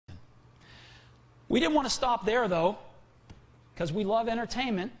We didn't want to stop there, though, because we love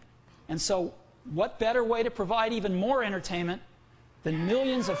entertainment. And so what better way to provide even more entertainment than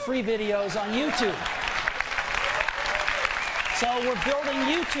millions of free videos on YouTube? So we're building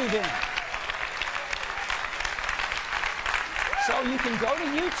YouTube in. So you can go to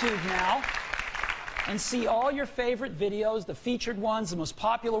YouTube now and see all your favorite videos, the featured ones, the most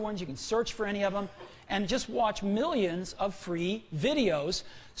popular ones. You can search for any of them and just watch millions of free videos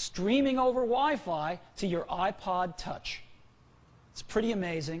streaming over Wi-Fi to your iPod Touch. It's pretty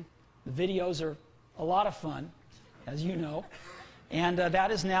amazing. The videos are a lot of fun, as you know. And that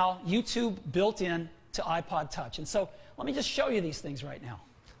is now YouTube built in to iPod Touch. And so let me just show you these things right now.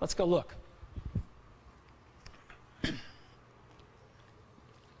 Let's go look.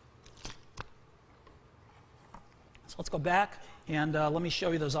 So let's go back and let me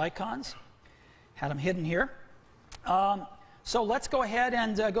show you those icons. Had them hidden here. So let's go ahead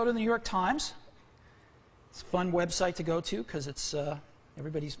and go to the New York Times. It's a fun website to go to because it's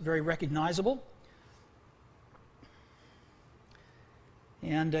everybody's very recognizable.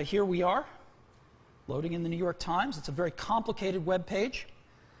 And here we are, loading in the New York Times. It's a very complicated web page.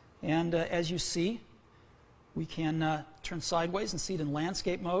 And as you see, we can turn sideways and see it in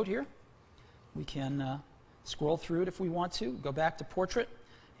landscape mode here. We can scroll through it if we want to, go back to portrait,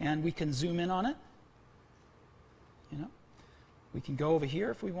 and we can zoom in on it. You know, we can go over here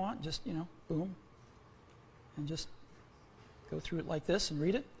if we want, just, you know, boom, and just go through it like this and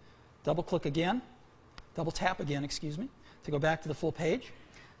read it. Double click again, double tap again, excuse me, to go back to the full page.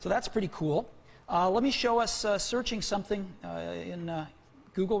 So that's pretty cool. Let me show us searching something in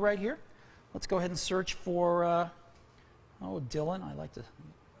Google right here. Let's go ahead and search for, Dylan. I like to,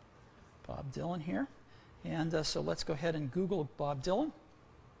 Bob Dylan here. And so let's go ahead and Google Bob Dylan.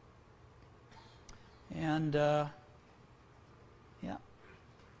 And yeah,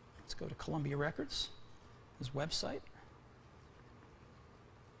 let's go to Columbia Records, his website.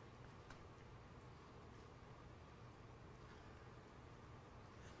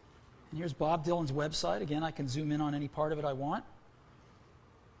 And here's Bob Dylan's website. Again, I can zoom in on any part of it I want.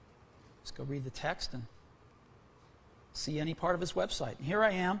 Let's go read the text and see any part of his website. And here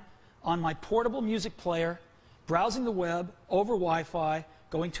I am on my portable music player, browsing the web over Wi-Fi,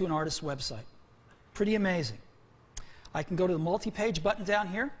 going to an artist's website. Pretty amazing. I can go to the multi-page button down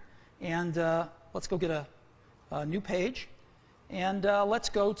here, and let's go get a new page. And let's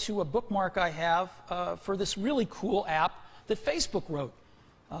go to a bookmark I have for this really cool app that Facebook wrote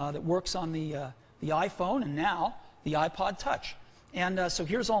that works on the iPhone and now the iPod Touch. And so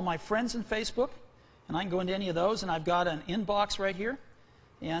here's all my friends in Facebook, and I can go into any of those, and I've got an inbox right here.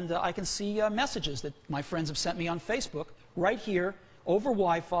 And I can see messages that my friends have sent me on Facebook right here over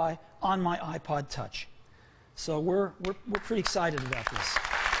Wi-Fi on my iPod Touch. So we're pretty excited about this.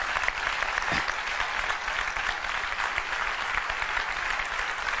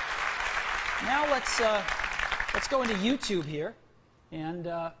 Now let's go into YouTube here, and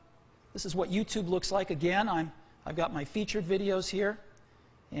this is what YouTube looks like. Again, I've got my featured videos here,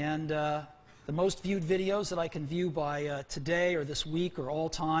 and the most viewed videos that I can view by today or this week or all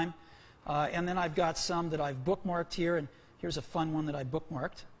time. And then I've got some that I've bookmarked here, and here's a fun one that I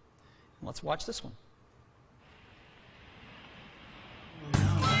bookmarked. Let's watch this one.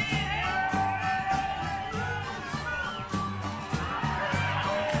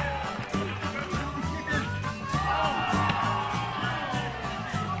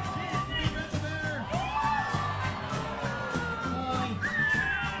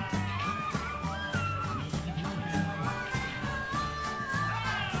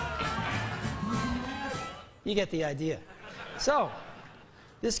 You get the idea. So,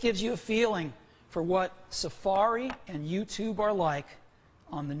 this gives you a feeling for what Safari and YouTube are like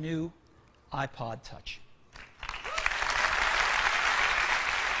on the new iPod Touch.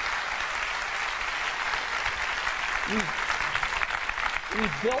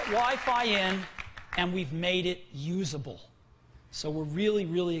 We've built Wi-Fi in, and we've made it usable. So we're really,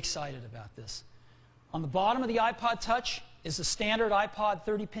 really excited about this. On the bottom of the iPod Touch is a standard iPod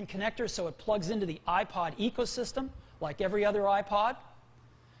 30-pin connector, so it plugs into the iPod ecosystem like every other iPod.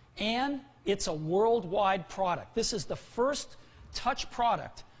 And it's a worldwide product. This is the first touch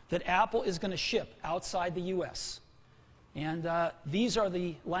product that Apple is going to ship outside the US. And these are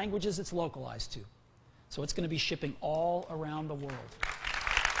the languages it's localized to. So it's going to be shipping all around the world.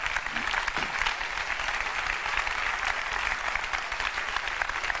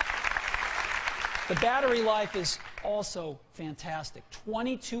 The battery life is also fantastic.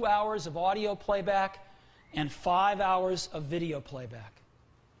 22 hours of audio playback and 5 hours of video playback.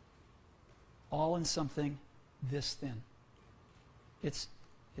 All in something this thin. It's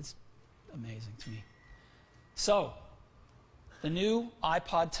amazing to me. So, the new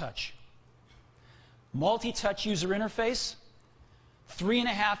iPod Touch. Multi-touch user interface,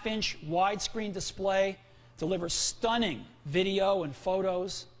 3.5-inch widescreen display, delivers stunning video and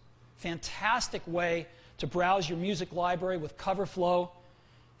photos, fantastic way to browse your music library with cover flow,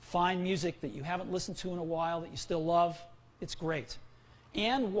 find music that you haven't listened to in a while that you still love. It's great.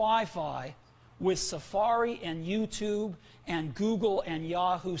 And Wi-Fi with Safari and YouTube and Google and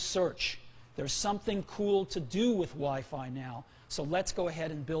Yahoo search. There's something cool to do with Wi-Fi now, so let's go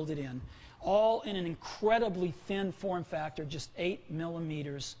ahead and build it in. All in an incredibly thin form factor, just 8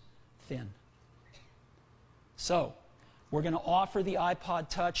 millimeters thin. So, we're going to offer the iPod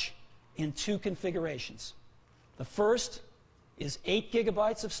Touch in 2 configurations. The first is 8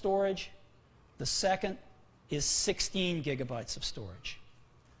 gigabytes of storage. The second is 16 gigabytes of storage.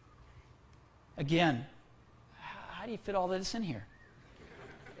 Again, how do you fit all this in here?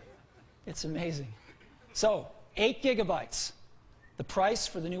 It's amazing. So, 8 gigabytes. The price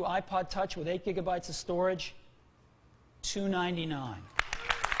for the new iPod Touch with 8 gigabytes of storage, $299.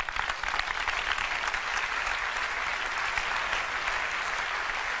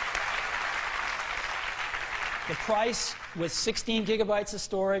 The price with 16 gigabytes of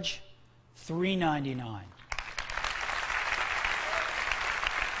storage, $399.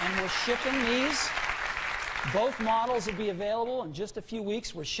 And we're shipping these. Both models will be available in just a few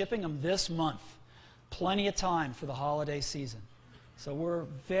weeks. We're shipping them this month. Plenty of time for the holiday season. So we're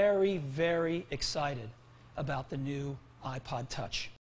very, very excited about the new iPod Touch.